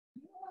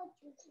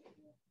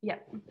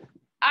Yep.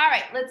 All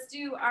right, let's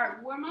do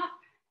our warm up.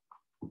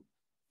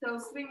 So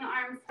swing the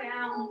arms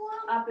down,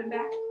 up and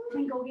back.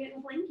 And go get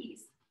in plankies.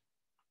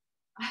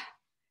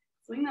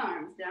 Swing the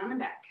arms down and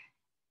back.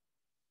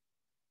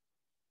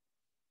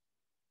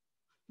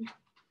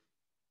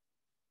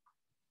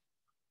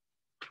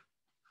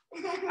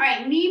 All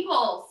right, knee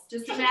pulls.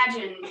 Just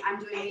imagine I'm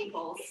doing knee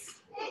pulls.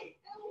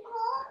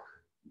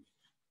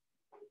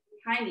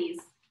 High knees.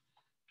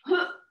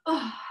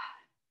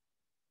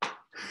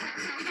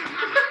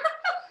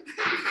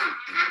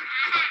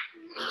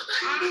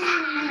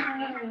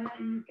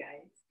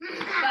 Guys.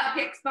 Butt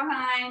kicks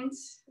behind.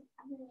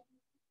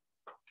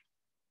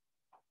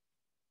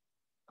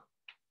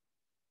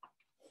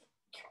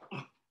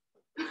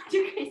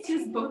 You guys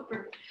just both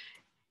for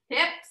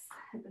hips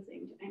at the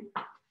same time.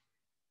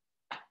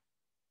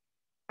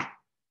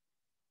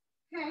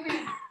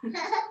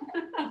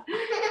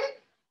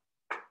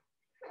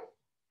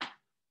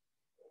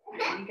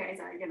 You guys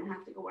are gonna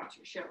have to go watch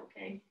your show,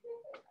 okay?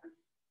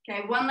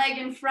 Okay, one leg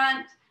in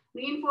front,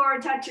 lean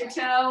forward, touch your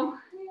toe,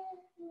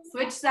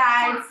 switch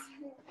sides.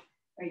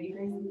 All right, you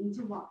guys need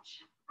to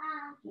watch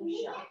your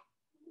show.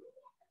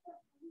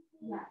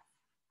 Yeah.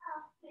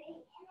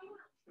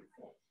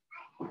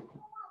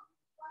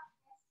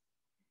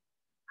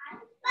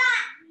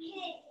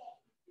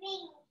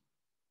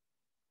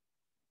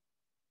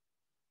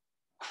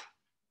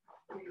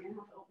 You're gonna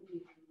have to open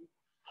these.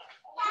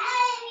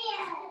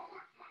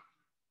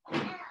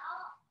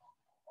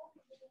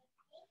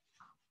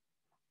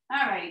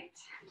 All right,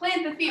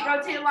 plant the feet,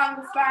 rotate along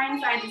the spine,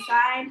 side to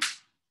side.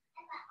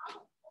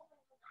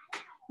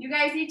 You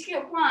guys each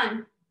get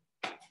one.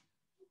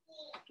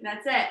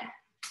 That's it.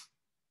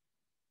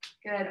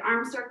 Good,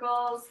 arm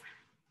circles,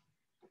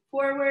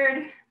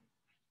 forward.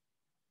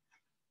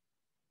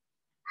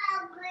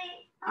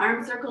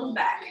 Arm circles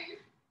back.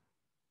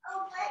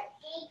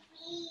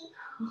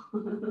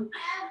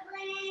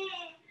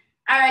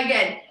 All right,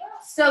 good.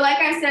 So like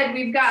I said,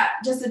 we've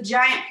got just a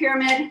giant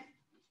pyramid.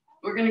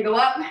 We're gonna go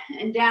up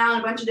and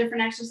down, a bunch of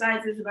different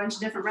exercises, a bunch of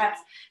different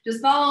reps.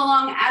 Just follow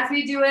along as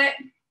we do it.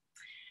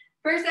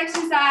 First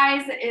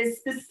exercise is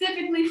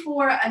specifically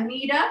for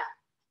Anita.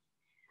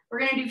 We're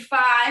gonna do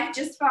five,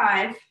 just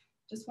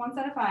one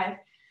set of 5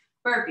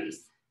 burpees.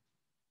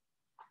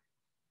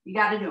 You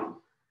gotta do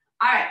them.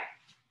 All right,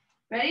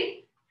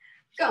 ready?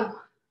 Go.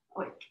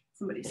 Oh wait,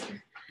 somebody's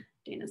here.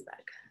 Dana's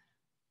back.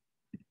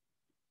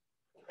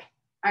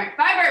 All right,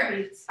 5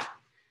 burpees.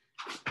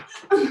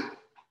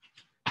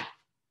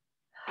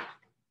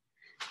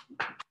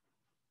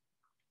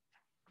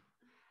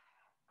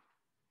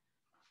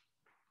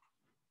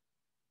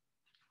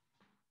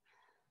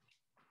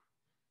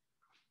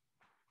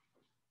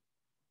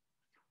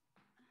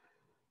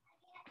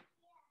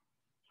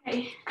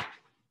 Okay.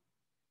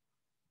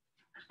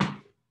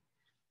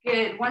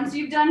 Good. Once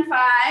you've done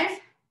 5,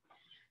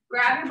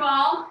 grab your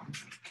ball.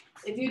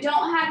 If you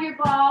don't have your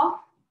ball,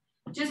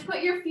 just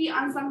put your feet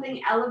on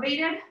something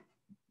elevated.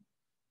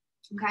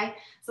 Okay,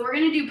 so we're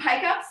gonna do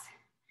pike ups.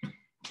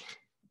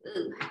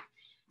 Ooh.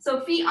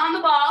 So feet on the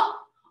ball,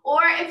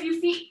 or if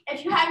you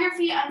have your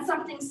feet on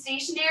something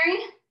stationary,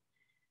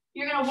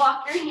 you're gonna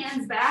walk your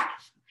hands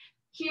back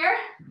here.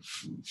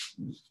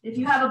 If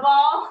you have a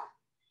ball,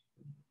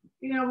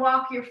 you're gonna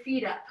walk your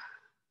feet up.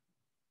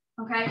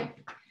 Okay,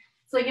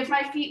 so like if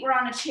my feet were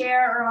on a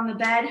chair or on the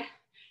bed,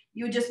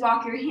 you would just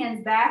walk your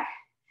hands back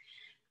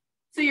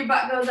so your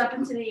butt goes up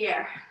into the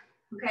air.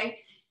 Okay,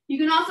 you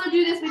can also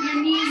do this with your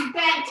knees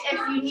bent if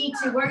you need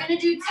to. We're gonna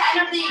do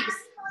 10 of these.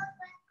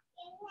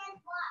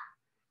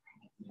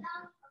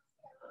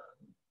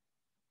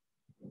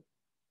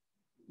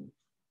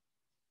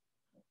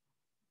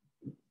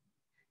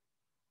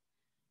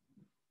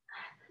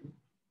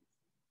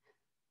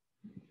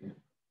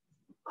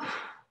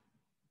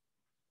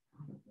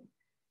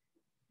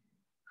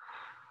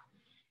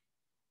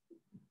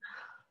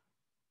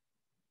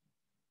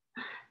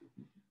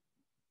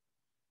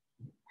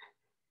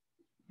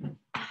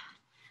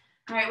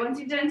 All right, once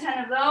you've done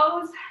 10 of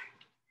those,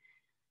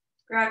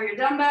 grab your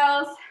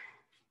dumbbells.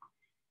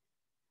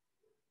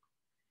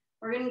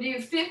 We're gonna do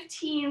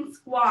 15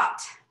 squat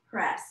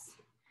press.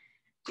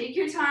 Take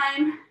your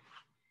time.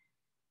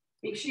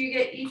 Make sure you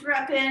get each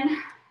rep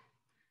in.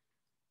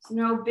 There's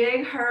no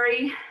big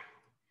hurry.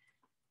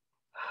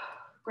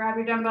 Grab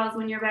your dumbbells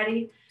when you're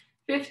ready.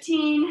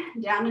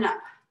 15, down and up.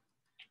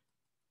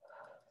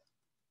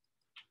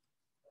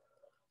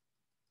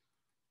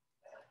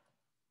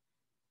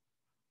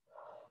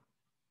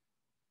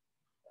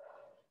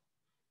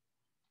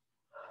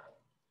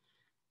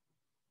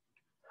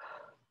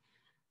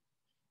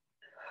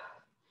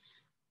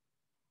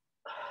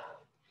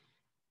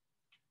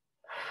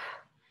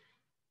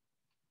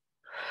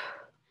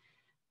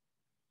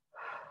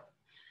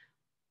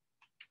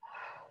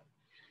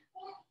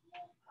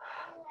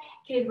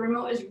 Okay, the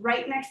remote is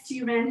right next to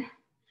you, Rin.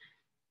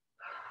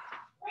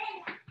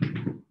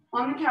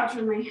 On the couch,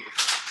 Rinley.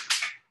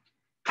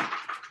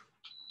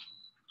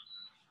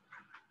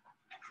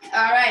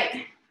 All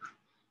right.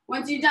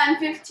 Once you've done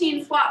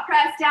 15 squat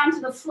press down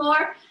to the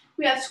floor,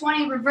 We have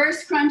 20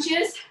 reverse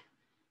crunches.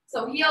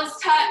 So heels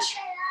touch,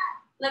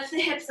 lift the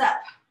hips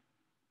up.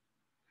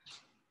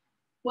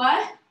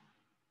 What?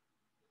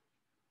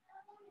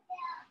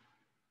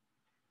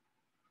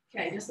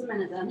 Okay, just a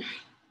minute then.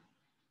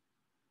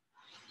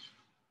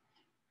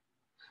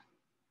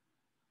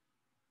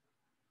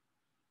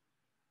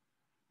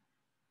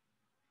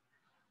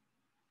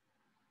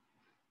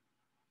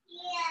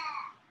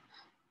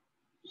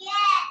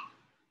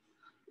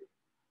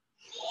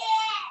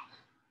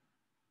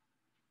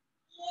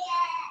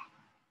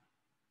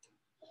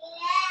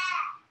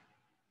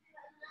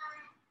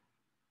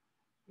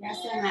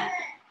 Yes, Emmett.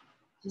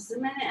 Just a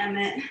minute,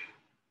 Emmett.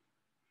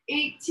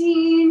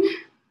 18,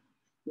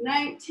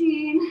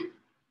 19,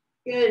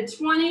 good,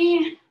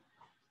 20.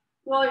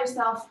 Roll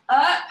yourself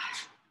up.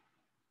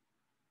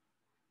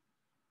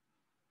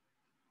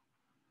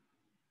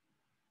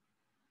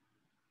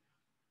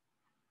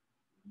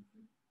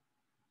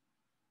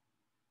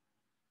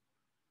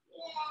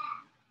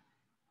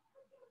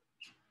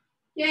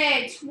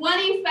 Okay,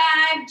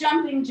 25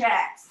 jumping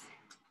jacks.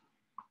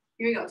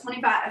 Here we go,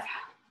 25.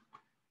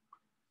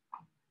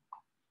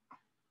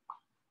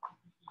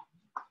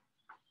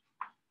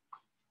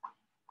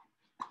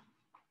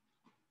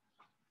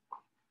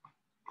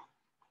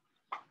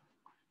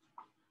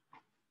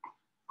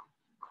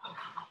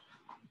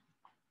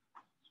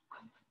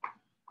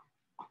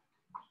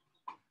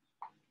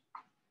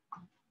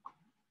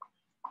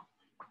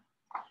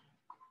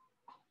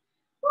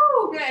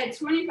 Woo, good,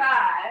 25.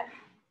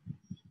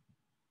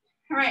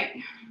 All right.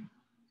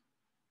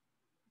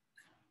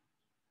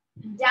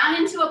 Down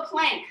into a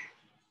plank.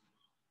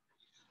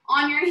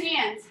 On your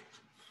hands.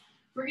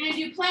 We're gonna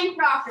do plank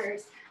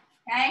rockers,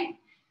 okay?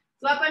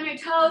 So up on your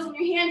toes and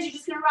your hands, you're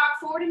just gonna rock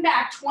forward and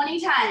back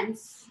 20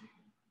 times.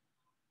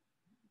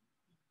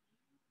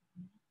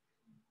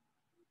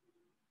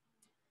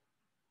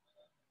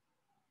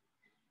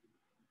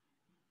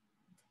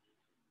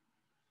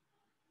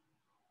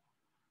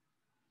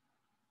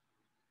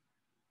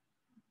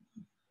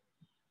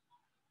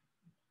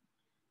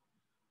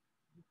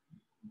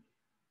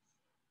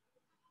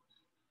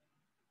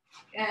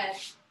 Good.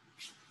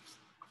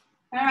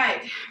 All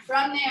right,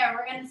 from there,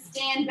 we're gonna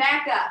stand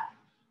back up.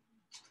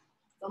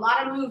 It's a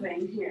lot of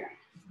moving here.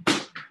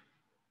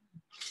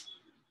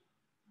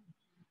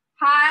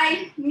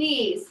 High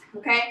knees,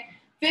 okay?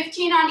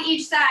 15 on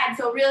each side,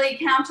 so really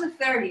count to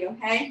 30,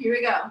 okay? Here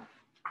we go.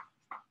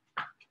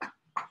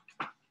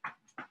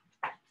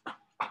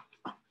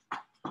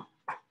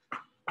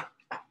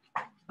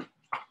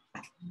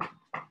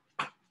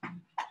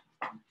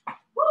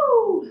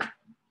 Woo!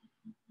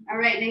 All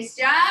right, nice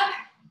job.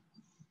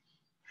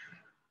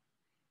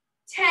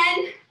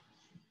 10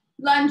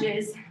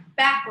 lunges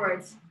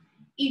backwards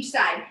each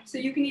side. So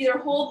you can either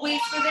hold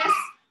weights for this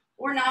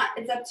or not,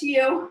 it's up to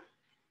you.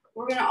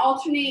 We're gonna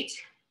alternate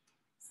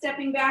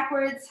stepping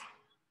backwards.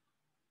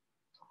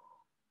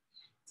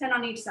 10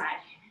 on each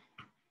side.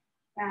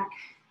 Back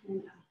and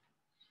up.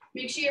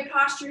 Make sure your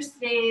posture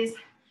stays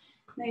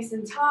nice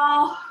and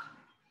tall.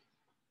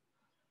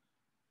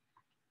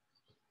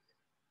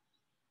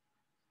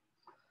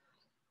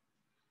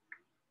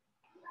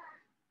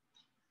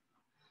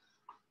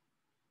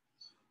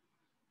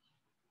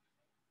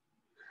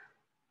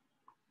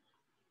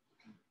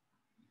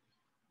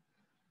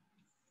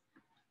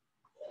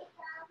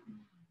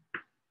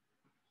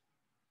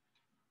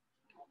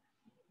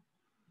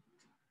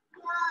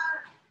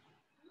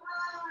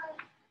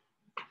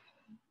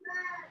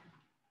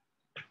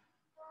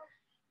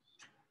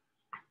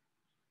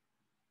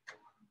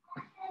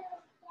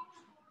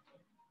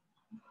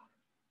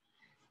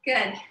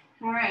 Good,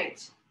 all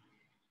right.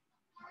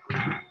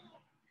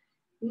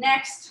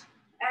 Next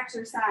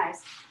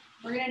exercise,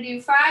 we're gonna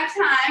do 5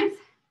 times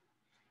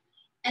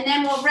and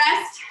then we'll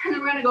rest and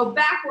then we're gonna go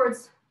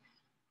backwards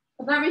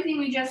of everything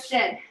we just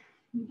did,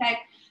 okay?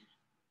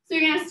 So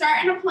you're gonna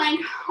start in a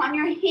plank on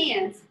your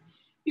hands.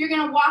 You're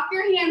gonna walk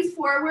your hands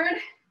forward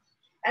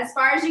as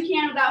far as you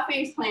can without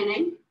face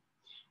planting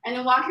and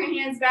then walk your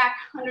hands back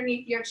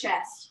underneath your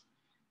chest.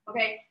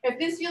 Okay, if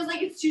this feels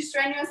like it's too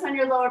strenuous on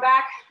your lower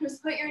back,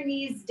 just put your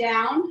knees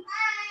down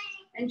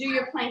and do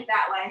your plank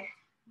that way,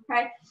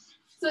 okay?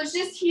 So it's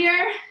just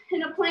here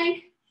in a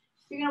plank.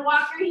 You're gonna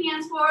walk your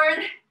hands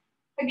forward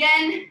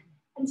again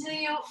until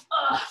you,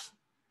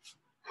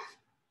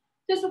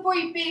 just before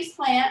you face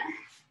plant.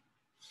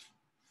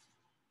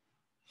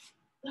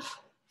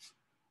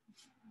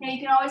 Okay, you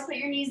can always put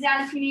your knees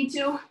down if you need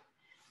to.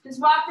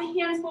 Just walk the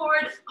hands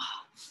forward.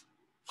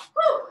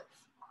 Woo.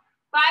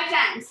 5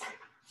 times.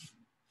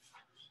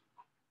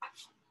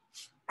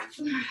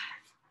 Woo.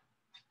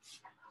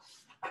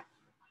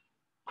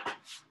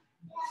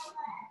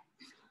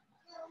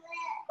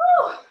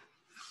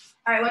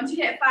 All right, once you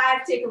hit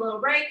 5, take a little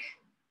break.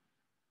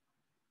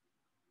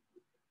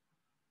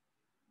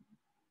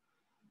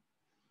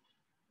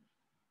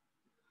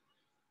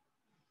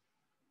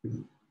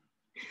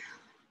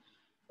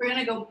 We're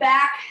gonna go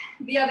back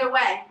the other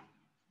way.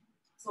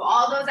 So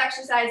all those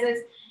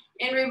exercises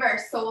in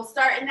reverse. So we'll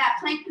start in that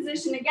plank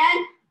position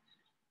again.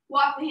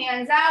 Walk the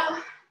hands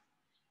out.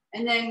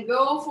 and then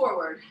go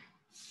forward.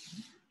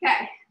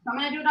 Okay, I'm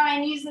gonna do it on my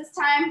knees this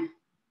time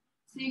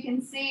so you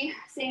can see,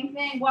 same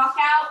thing, walk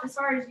out as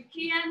far as you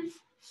can,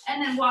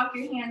 and then walk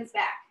your hands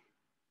back.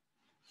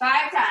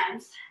 5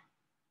 times.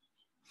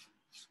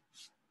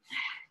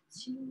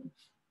 2,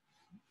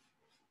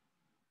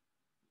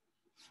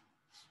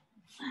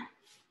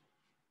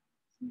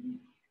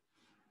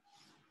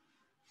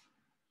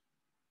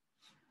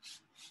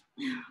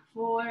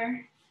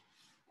 4,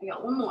 I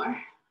got one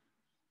more.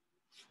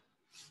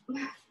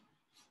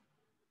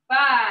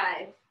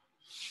 5.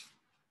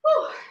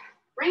 Whew.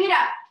 Bring it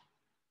up.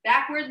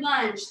 Backward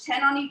lunge,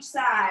 10 on each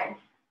side.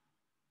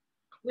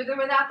 With or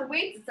without the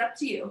weights, it's up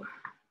to you.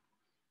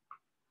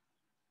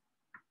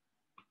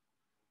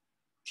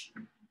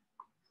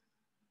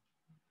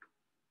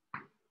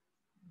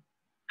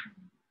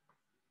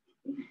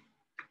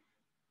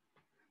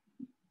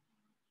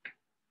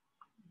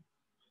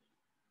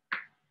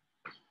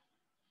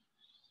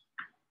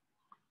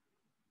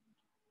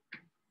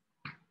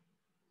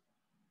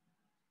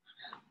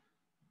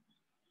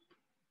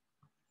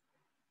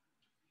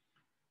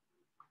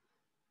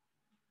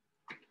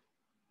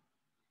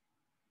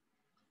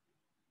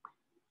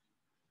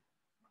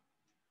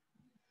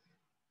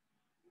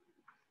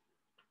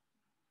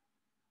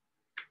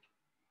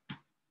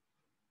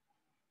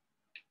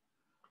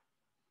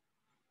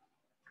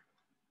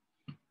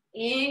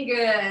 And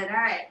good. All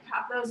right,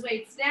 pop those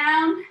weights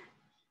down.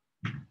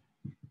 I'm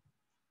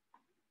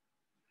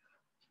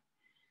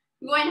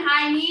going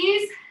high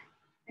knees.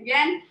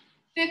 Again,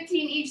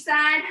 15 each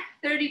side,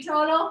 30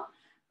 total.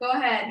 Go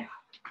ahead.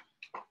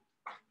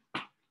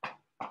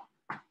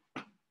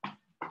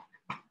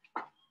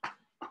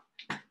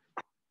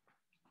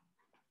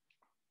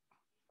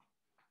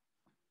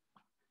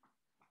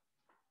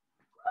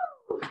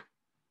 Woo.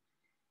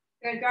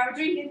 Good, grab a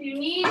drink if you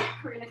need.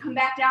 We're gonna come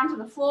back down to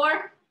the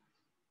floor.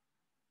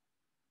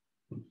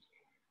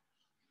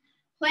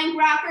 Plank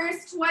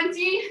rockers,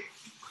 20.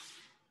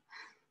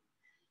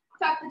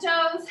 Tuck the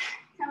toes,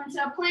 come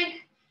into a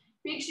plank.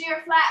 Make sure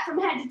you're flat from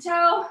head to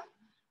toe.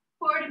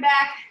 Forward and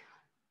back,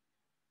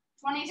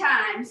 20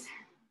 times.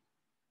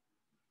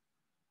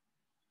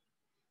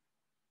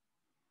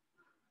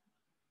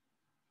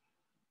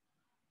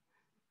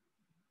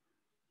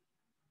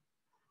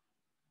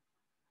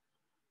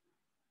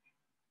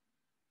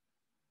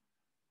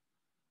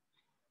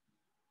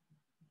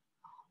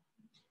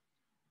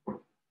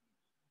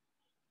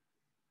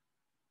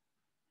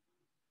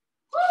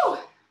 Woo!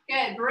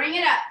 Good, bring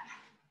it up.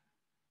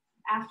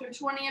 After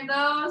 20 of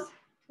those,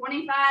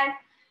 25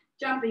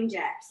 jumping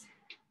jacks.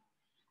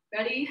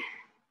 Ready?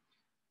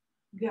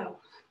 Go.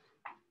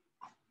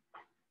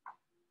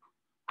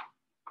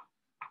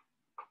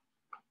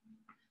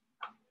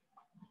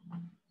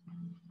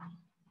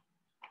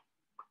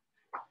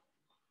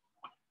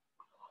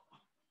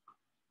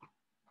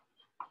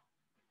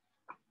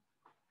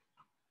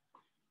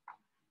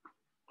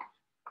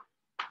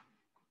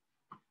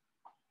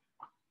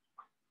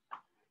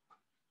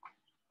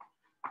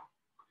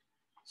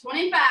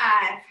 $25.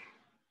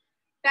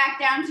 Back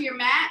down to your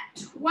mat.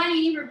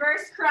 20,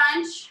 reverse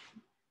crunch.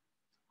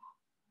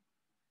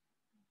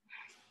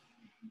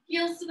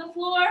 Heels to the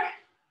floor,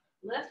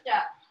 lift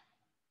up.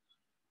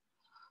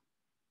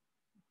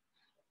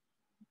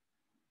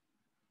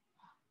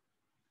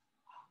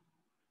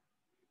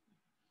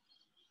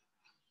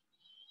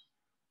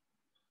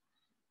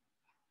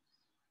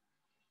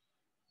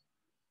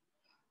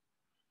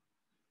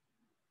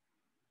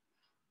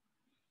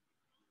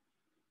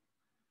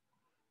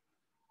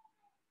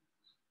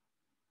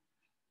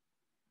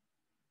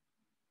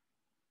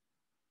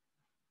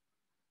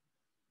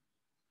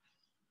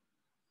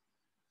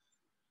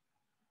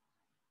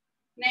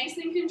 Nice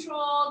and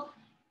controlled.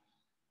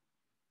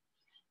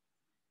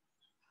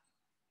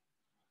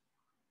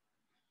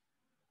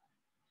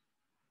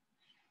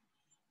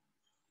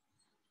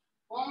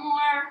 One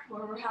more,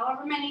 or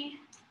however many,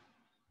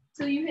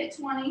 till you hit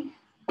 20.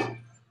 Okay,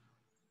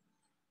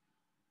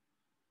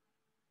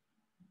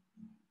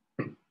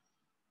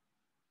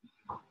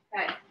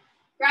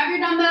 grab your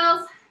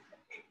dumbbells.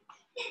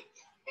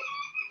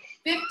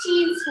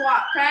 15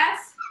 squat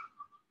press.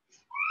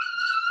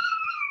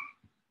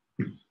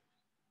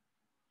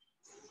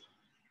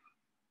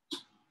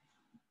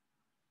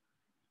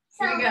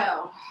 Here we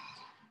go.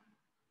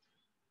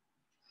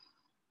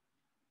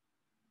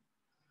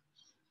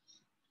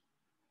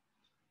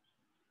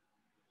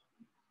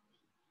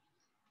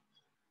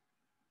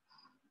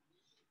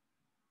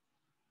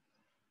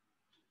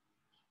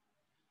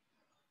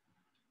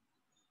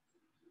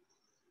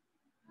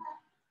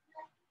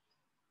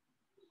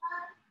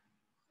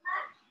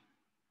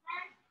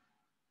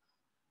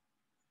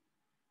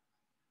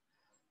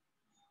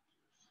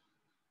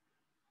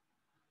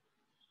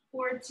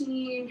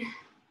 $14,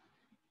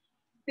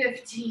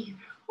 $15.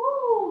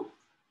 Woo.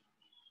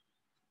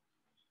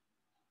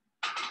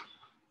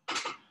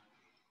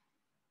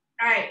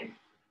 All right,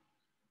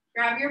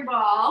 grab your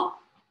ball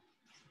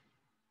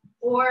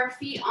or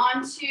feet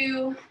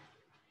onto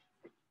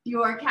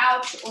your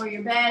couch or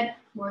your bed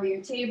or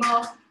your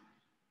table.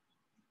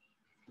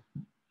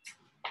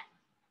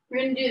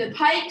 We're gonna do the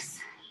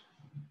pikes.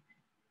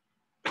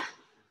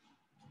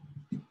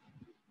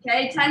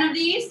 Okay, 10 of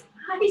these.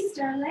 Hi,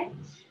 Starlight.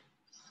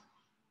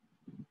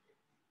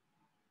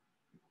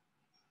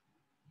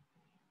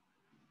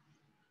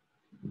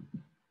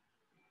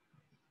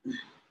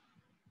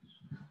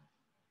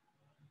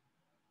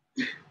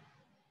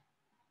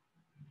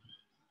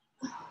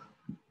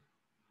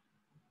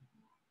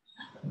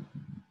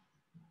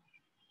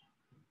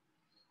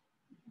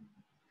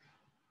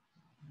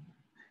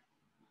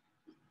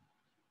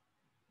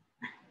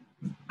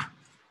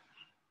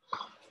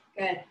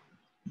 Good.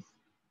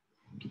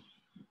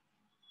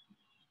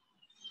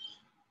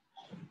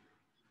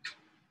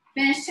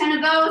 Finish 10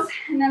 of those,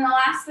 and then the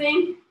last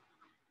thing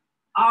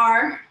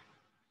are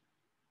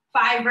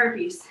 5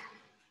 burpees.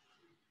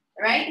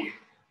 All right?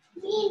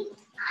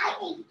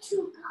 I need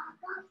 2.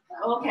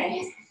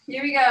 Okay,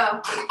 here we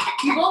go.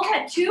 You both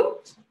had 2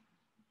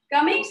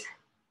 gummies.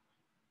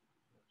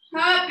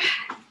 Up.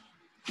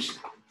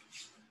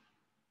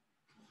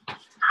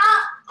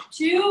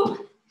 2.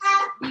 You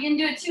can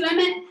do a 2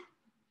 limit.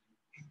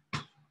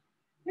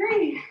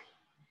 3.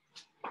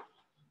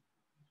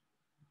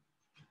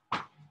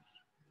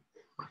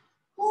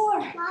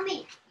 4.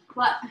 Mommy.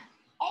 What?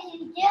 And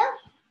you do?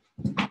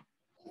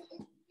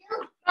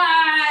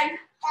 5.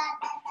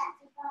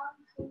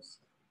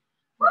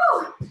 Woo!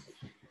 All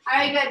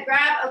right, good.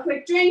 Grab a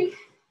quick drink.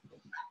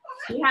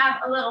 We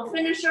have a little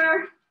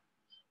finisher.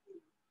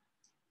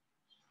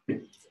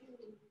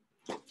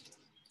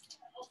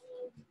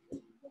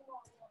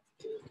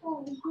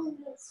 Oh,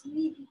 goodness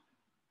me.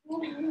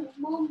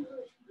 Mom.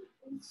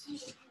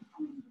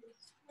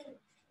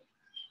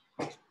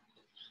 All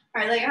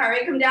right, let your heart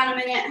rate come down a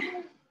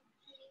minute.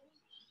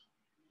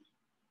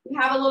 We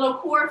have a little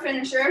core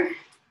finisher.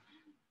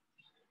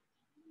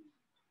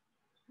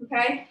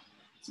 Okay,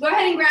 so go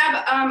ahead and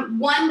grab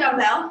 1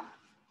 dumbbell.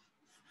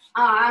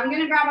 I'm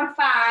gonna grab a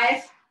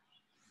 5.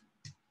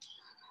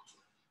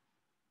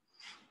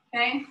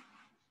 Okay.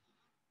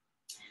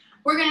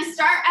 We're gonna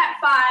start at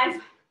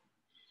 5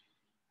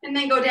 and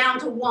then go down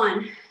to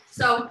 1.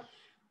 So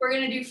we're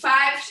gonna do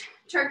 5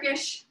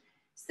 Turkish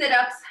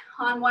sit-ups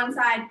on one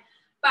side,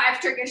 5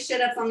 Turkish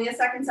sit-ups on the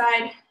second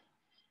side,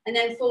 and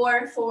then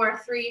 4, 4,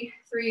 3,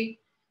 3,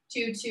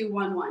 2, 2,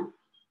 1, 1.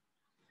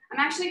 I'm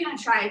actually gonna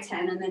try a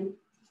 10 and then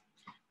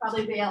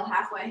probably bail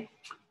halfway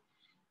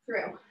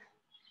through.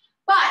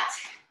 But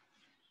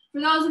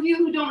for those of you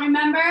who don't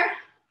remember,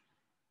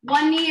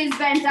 one knee is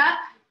bent up.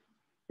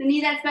 The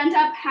knee that's bent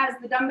up has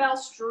the dumbbell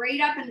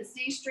straight up and it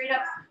stays straight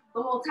up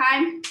the whole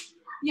time.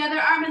 The other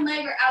arm and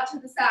leg are out to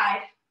the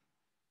side.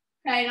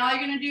 Okay, and all you're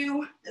gonna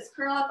do is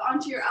curl up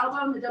onto your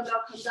elbow and the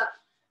dumbbell comes up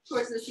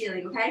towards the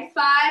ceiling, okay?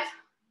 5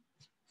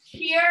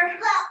 here.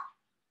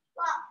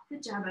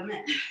 Good job,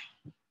 Emmett.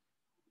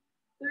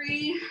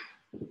 3,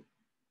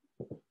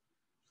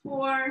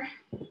 4,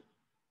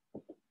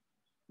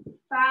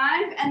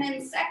 5, and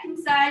then second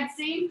side,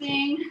 same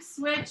thing,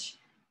 switch,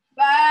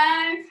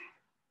 5,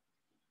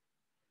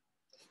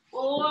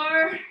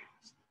 4,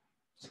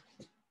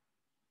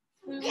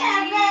 3,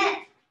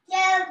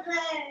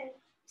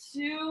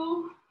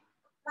 2,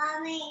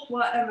 Mommy.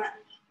 what am I?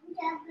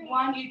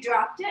 1, you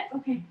dropped it,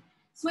 okay.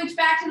 Switch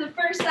back to the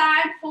first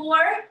side, 4,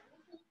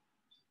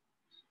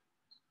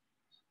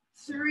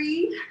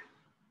 3,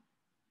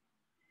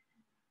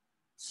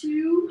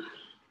 2,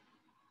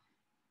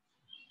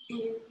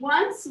 and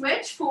 1,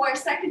 switch for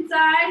second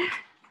side,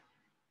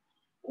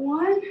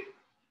 1,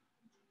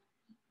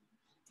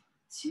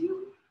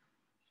 2,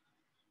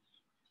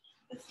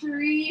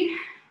 3,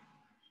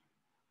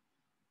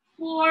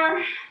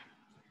 4,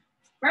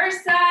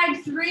 first side,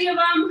 3 of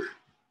them,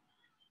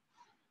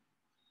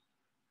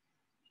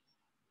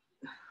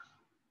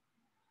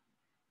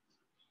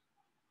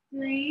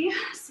 3,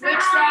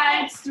 switch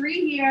sides,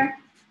 3 here,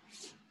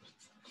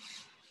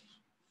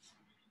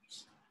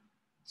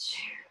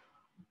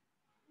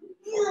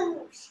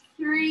 2,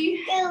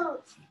 3,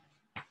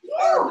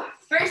 woo.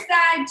 First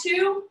side,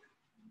 2,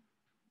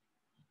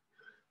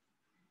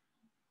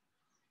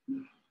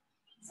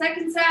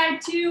 second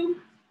side, 2,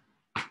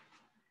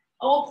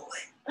 oh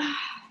boy,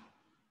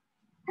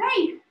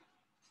 hey,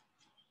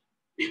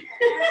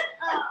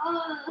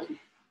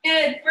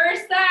 good,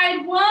 first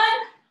side, 1,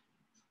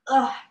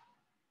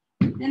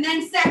 and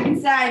then second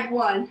side,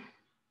 1,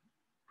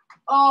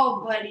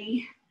 oh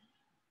buddy,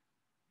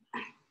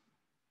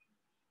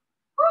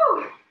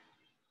 whew.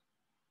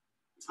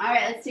 All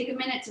right, let's take a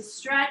minute to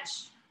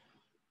stretch.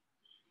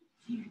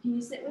 Can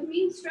you sit with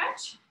me and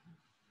stretch?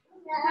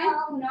 No.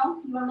 Okay.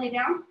 No? You want to lay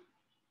down?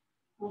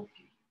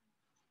 Okay.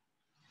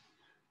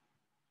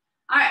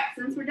 All right,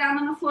 since we're down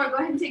on the floor, go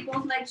ahead and take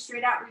both legs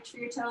straight out, reach for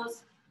your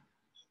toes.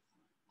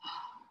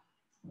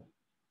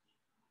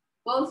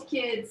 Both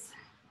kids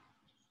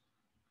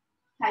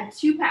had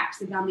 2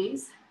 packs of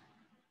gummies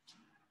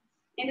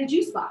and a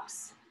juice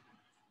box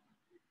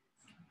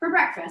for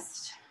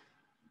breakfast.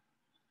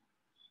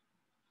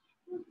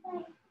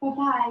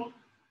 Bye-bye.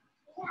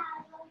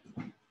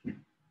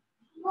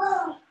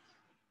 Whoa.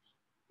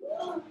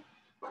 Whoa.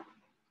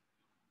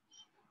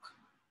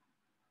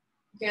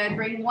 Good,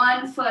 bring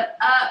one foot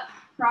up,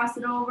 cross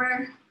it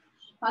over,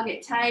 hug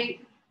it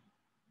tight.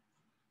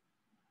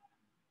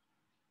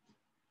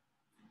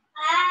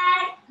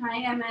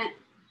 Hi, Emmett.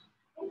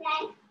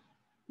 Okay.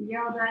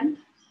 You're all done?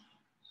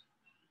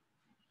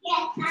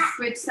 Yes.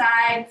 Switch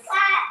sides.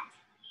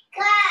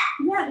 Cut.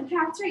 Yeah, the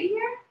cat's right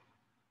here.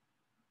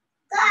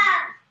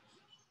 Cut.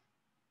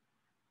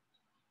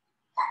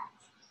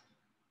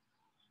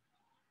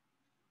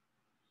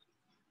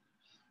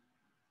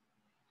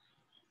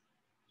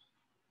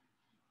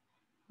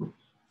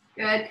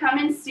 Good, come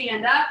and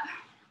stand up.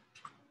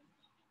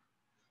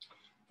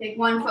 Take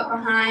one foot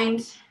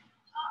behind.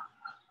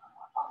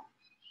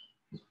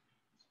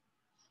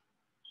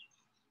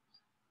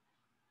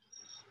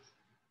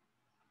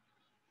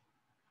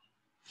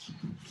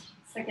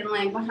 Second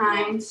leg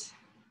behind.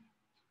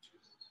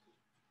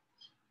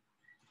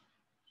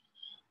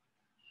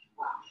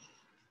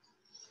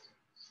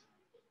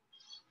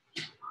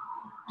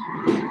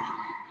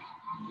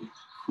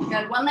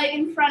 Good, one leg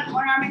in front,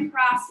 one arm in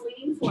cross,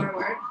 lean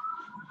forward.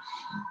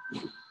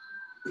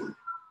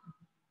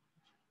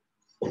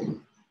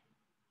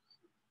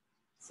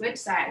 Switch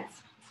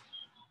sides.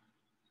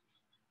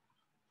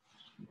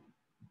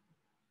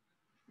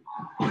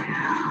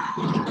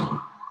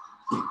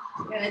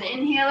 Good,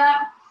 inhale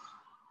up.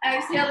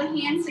 Exhale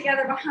the hands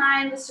together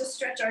behind. Let's just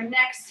stretch our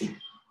necks.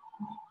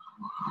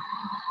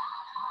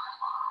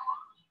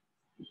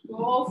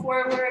 Roll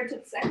forward to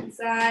the second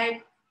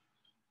side.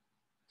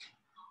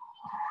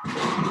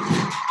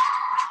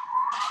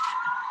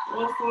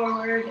 Roll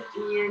forward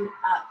and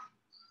up.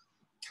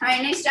 All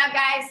right, nice job,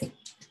 guys.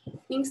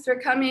 Thanks for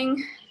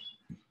coming.